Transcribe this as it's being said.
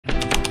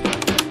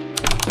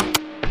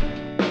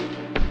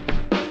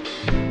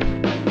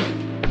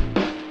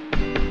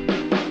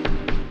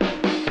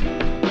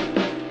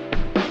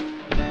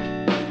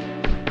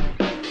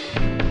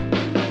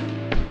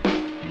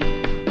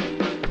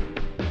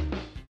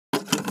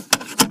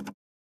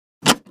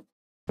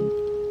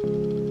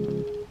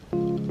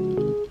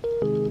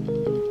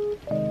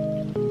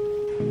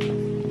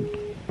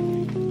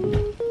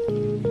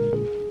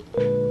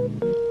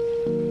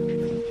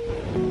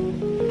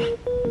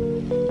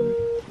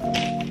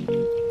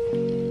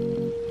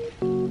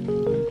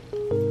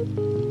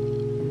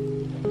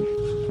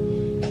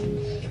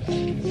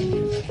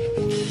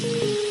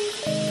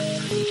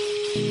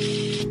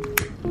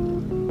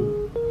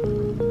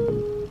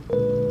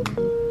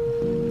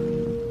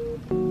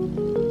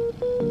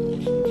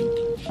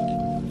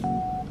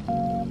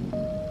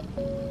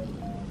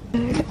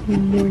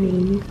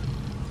morning.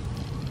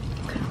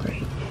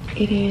 Alright,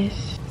 it is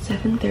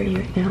 7:30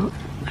 right now.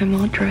 I'm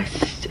all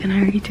dressed and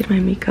I already did my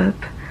makeup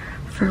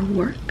for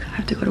work. I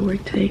have to go to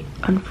work today.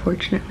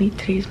 Unfortunately,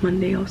 today's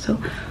Monday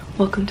also.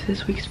 Welcome to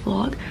this week's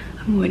vlog.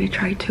 I'm going to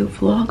try to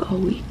vlog all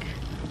week.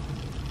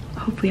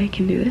 Hopefully I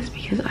can do this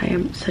because I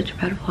am such a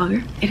bad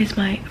vlogger. It is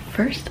my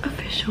first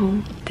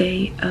official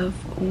day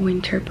of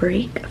winter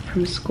break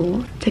from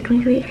school.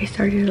 Technically, I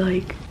started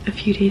like a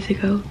few days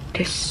ago.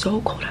 It is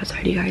so cold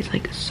outside, you guys,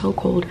 like so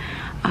cold.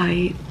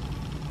 I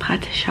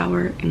had to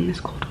shower in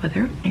this cold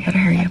weather. I gotta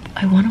hurry up.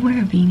 I want to wear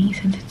a beanie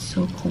since it's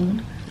so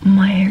cold.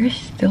 My hair is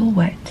still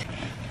wet.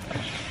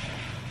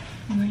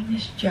 I'm wearing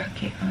this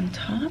jacket on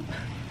top.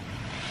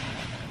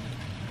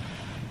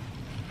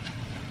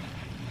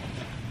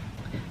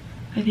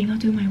 I think I'll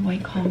do my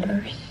white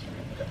Converse.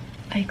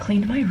 I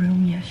cleaned my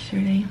room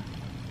yesterday.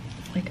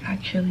 Like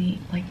actually,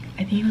 like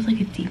I think it was like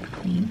a deep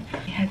clean.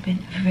 It had been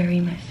very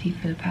messy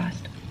for the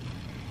past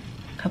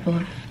couple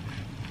of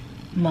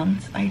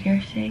months, I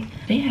dare say.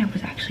 Today I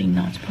was actually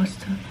not supposed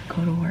to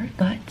go to work,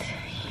 but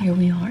here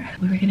we are.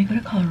 We were gonna go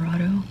to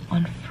Colorado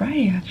on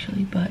Friday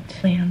actually, but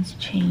plans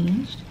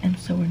changed and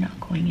so we're not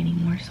going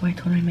anymore. So I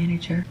told my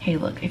manager, hey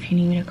look, if you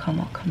need me to come,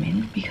 I'll come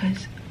in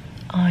because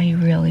I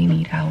really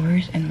need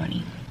hours and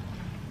money.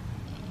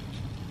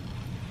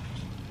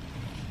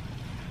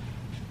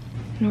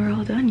 And we're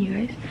all done, you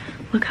guys.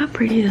 Look how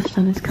pretty the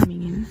sun is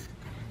coming in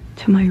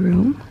to my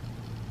room.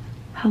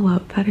 Hello,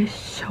 that is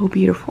so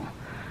beautiful.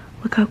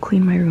 Look how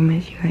clean my room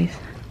is, you guys.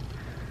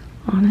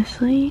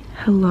 Honestly,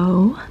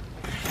 hello.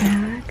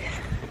 Bag.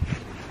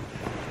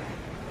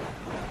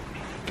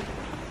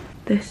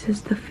 This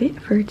is the fit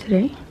for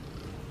today.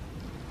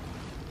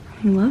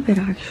 I love it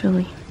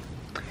actually.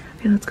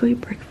 Okay, let's go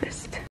eat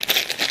breakfast.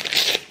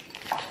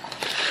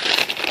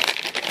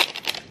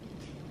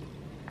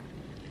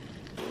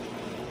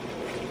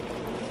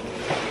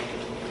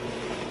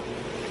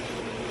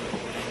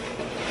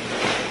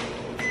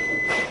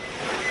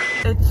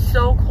 It's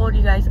so cold,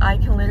 you guys. I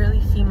can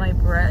literally see my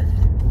breath.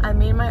 I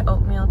made my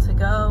oatmeal to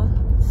go,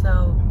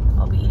 so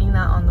I'll be eating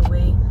that on the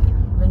way.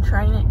 I've been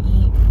trying to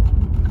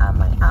eat at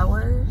my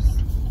hours.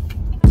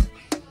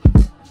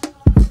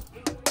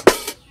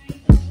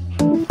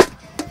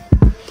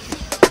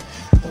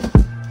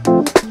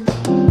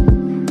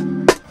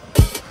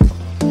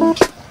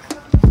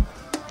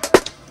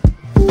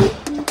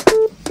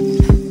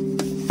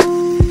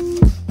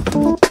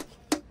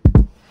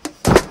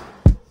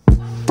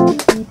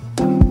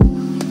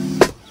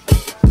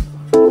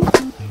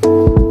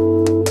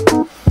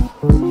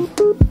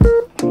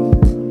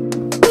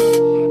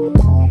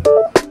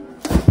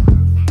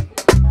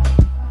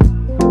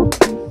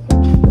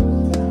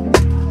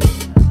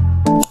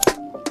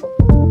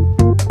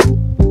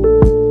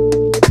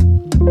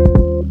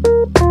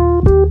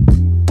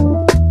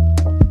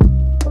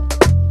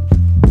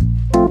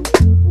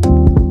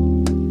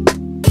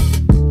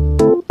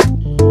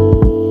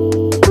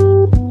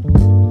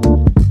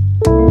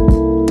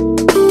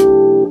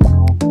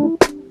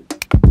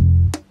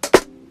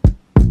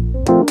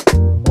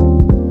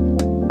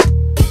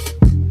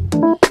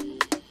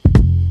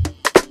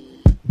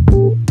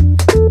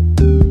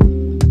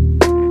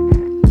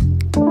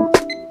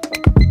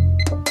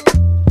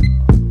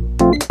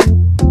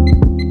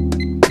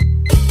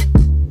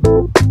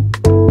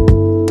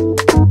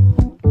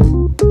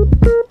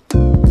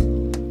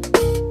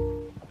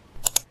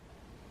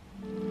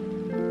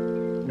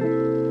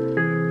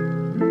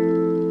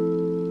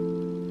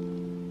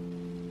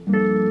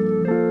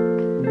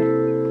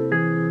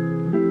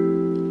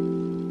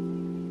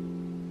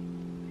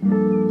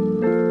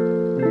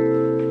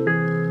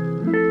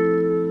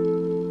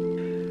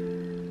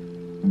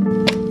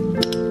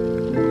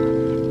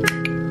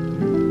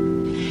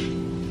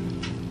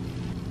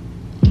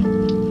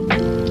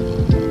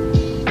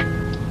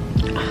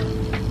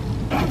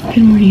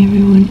 Good morning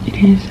everyone,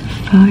 it is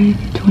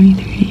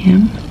 5:23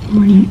 a.m.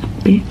 Morning a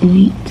bit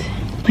late.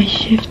 My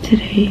shift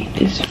today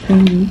is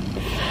from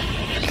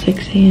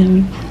 6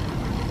 a.m.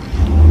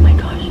 Oh my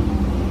gosh,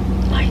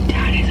 my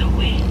dad is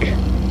awake.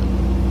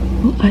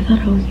 Well, I thought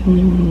I was the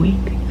only one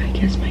awake. I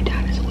guess my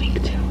dad is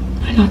awake too.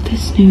 I got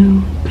this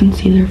new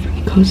concealer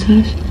from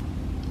Kosas.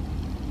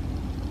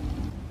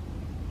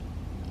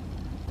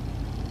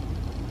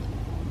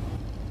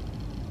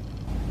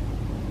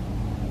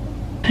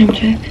 Time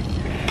check.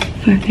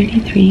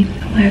 5:33.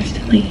 I have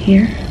to lay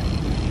here.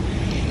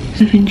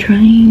 So I've been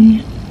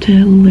trying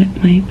to let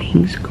my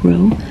bangs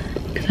grow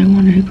because I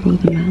wanted to grow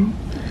them out.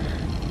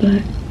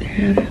 But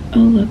there, oh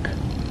look,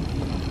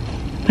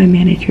 my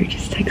manager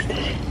just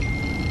texted.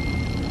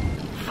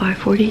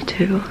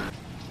 5:42.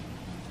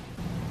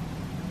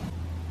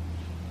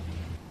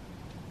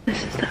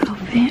 This is the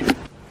outfit.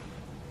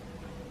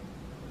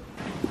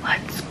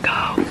 Let's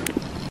go.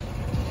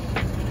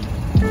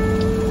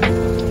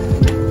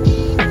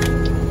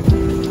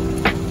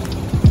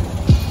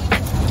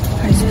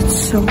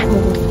 So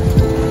cold.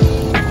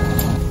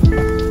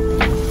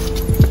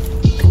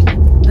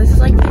 This is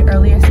like the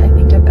earliest I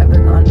think I've ever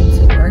gone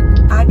into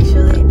work.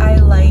 Actually, I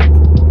like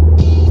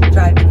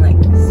driving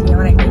like this.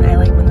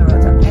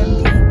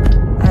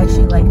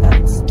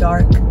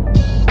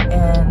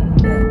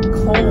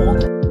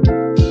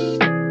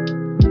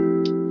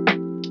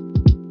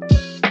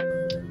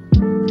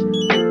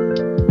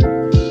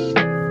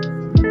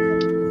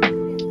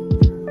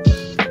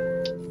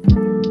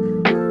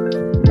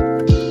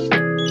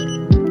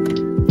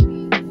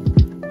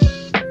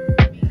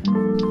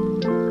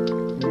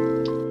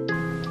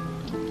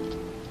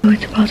 Oh,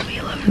 it's about to be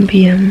 11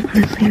 p.m.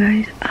 Honestly,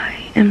 guys,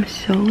 I am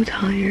so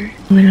tired.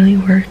 I literally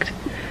worked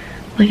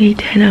like a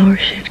 10-hour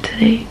shift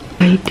today.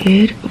 I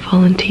did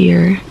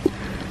volunteer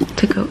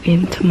to go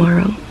in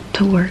tomorrow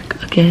to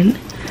work again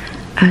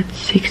at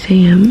 6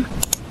 a.m.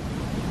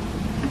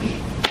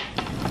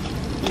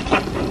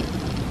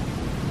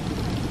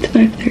 It's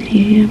 5:30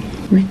 a.m.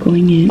 We're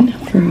going in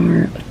for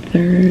our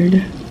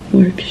third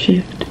work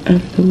shift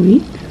of the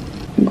week.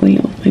 I'm going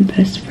out with my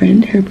best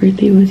friend. Her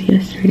birthday was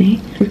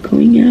yesterday. We're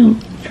going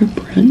out for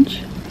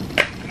brunch.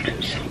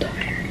 I'm so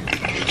tired.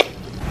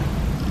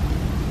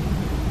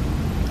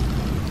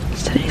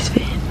 It's today's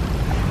fit.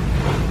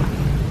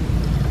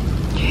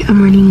 Okay,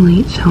 I'm running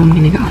late, so I'm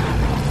gonna go.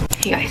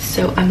 Hey guys,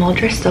 so I'm all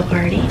dressed up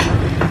already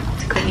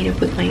to go meet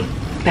up with my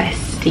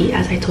bestie.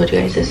 As I told you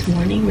guys this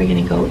morning, we're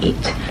gonna go eat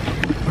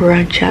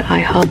brunch at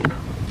IHOP.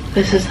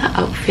 This is the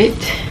outfit.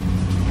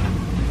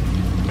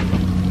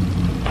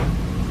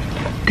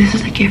 This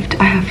is a gift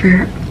I have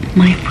for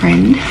my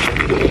friend.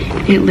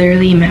 It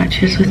literally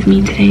matches with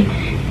me today,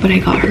 but I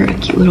got her a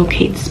cute little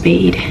Kate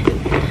Spade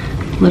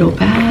little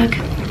bag.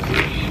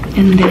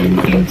 And then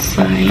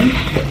inside,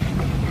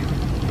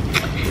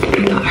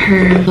 I got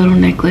her little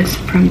necklace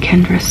from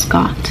Kendra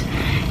Scott.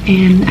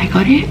 And I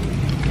got it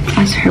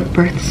as her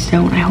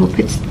birthstone. I hope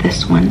it's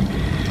this one.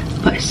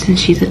 But since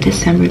she's a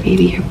December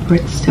baby, her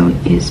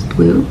birthstone is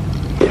blue.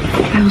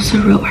 I also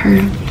wrote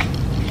her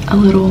a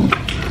little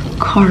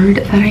card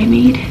that I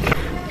made.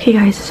 Okay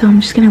guys, so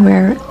I'm just gonna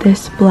wear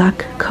this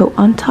black coat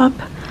on top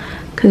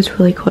because it's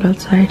really cold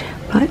outside.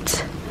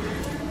 But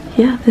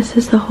yeah, this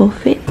is the whole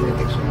fit.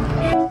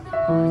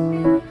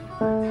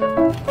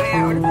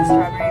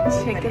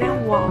 Chicken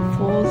and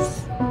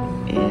waffles.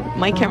 And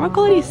my camera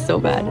quality is so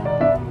bad.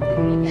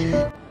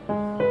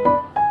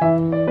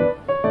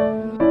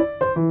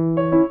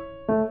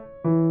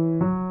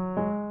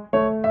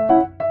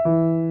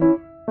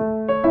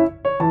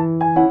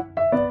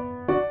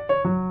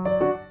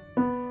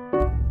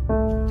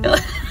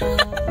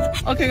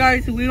 Okay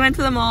guys, we went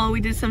to the mall, we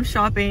did some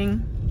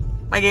shopping.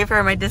 I gave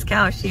her my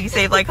discount, she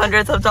saved like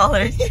hundreds of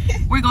dollars.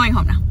 We're going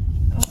home now.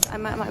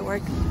 I'm at my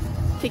work,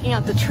 taking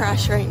out the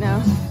trash right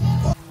now.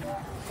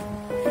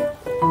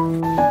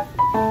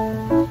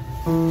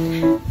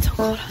 It's so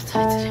cold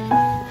outside today.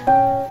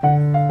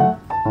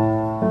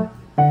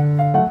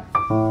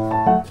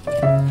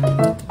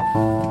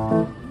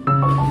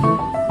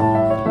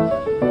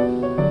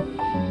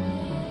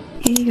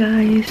 Hey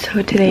guys,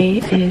 so today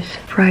is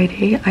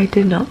Friday. I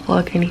did not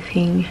vlog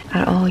anything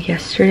at all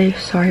yesterday.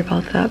 Sorry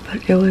about that,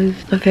 but it was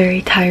a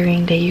very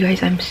tiring day. You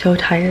guys, I'm so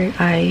tired.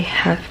 I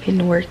have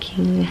been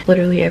working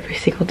literally every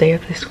single day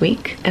of this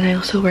week, and I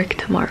also work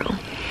tomorrow.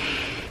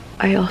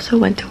 I also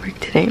went to work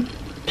today.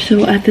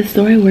 So at the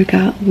store I work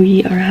at,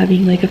 we are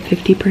having like a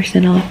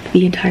 50% off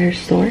the entire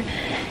store.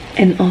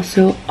 And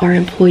also our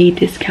employee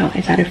discount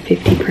is at a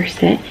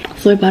 50%.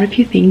 So I bought a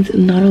few things,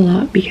 not a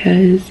lot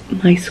because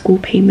my school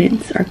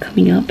payments are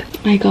coming up.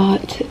 I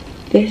got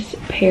this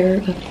pair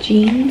of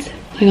jeans.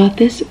 I got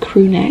this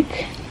crew neck.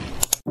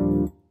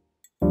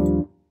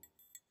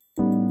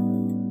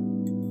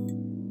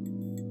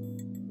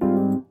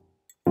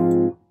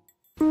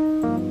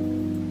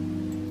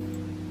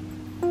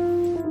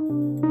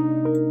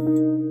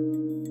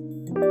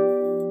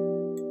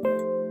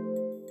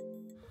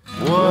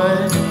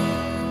 What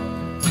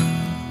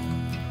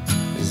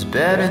is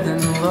better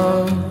than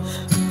love?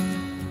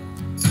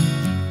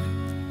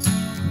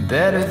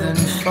 Better than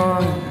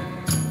fun?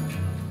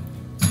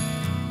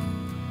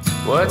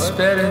 What's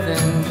better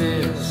than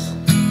this?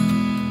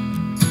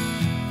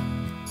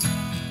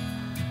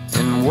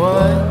 And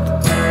what